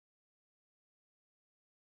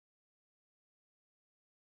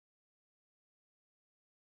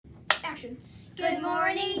action. Good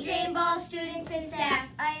morning, Jane Ball students and staff.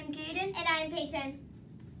 I am Caden. And I am Peyton.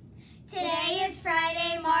 Today is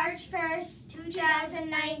Friday, March 1st,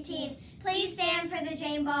 2019. Please stand for the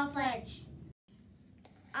Jane Ball Pledge.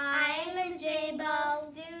 I'm a Jane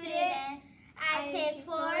Ball student. I take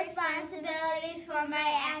full responsibilities for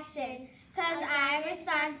my actions because I'm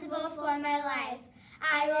responsible for my life.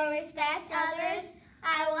 I will respect others.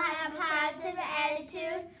 I will have a positive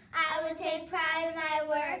attitude. I will take pride in my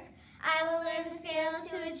work. I will learn the skills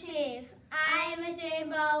to achieve. I am a Jane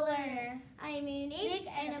Ball learner. I am a unique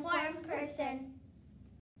and important person.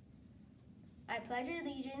 I pledge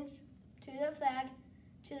allegiance to the flag,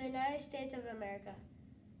 to the United States of America,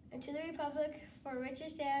 and to the republic for which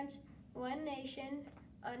it stands, one nation,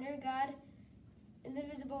 under God,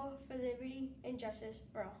 indivisible, for liberty and justice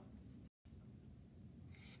for all.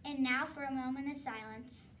 And now for a moment of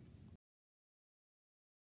silence.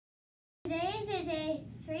 Today is a day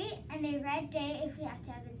 3 and a red day if we have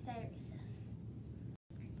to have inside recess.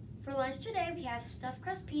 For lunch today, we have stuffed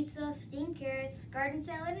crust pizza, steamed carrots, garden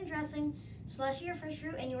salad and dressing, slushy or fresh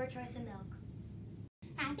fruit, and your choice of milk.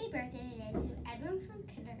 Happy birthday today to Edwin from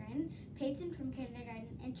kindergarten, Peyton from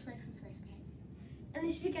kindergarten, and Troy from first grade. And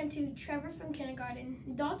this weekend to Trevor from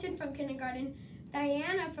kindergarten, Dalton from kindergarten,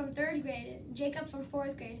 Diana from 3rd grade, Jacob from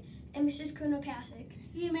 4th grade, and Mrs. Kunopasek.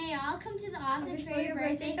 You may all come to the office for your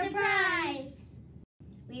birthday surprise.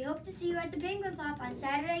 We hope to see you at the Penguin Plop on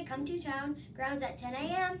Saturday. Come to town. Grounds at 10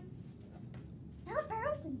 a.m.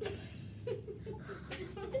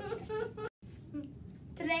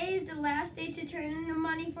 Today is the last day to turn in the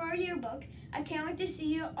money for our yearbook. I can't wait to see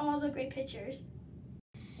you all the great pictures.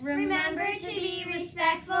 Remember to be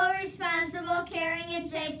respectful, responsible, caring, and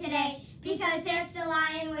safe today, because that's the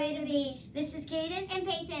Lion way to be. This is Caden and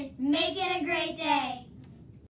Peyton. Make it a great day.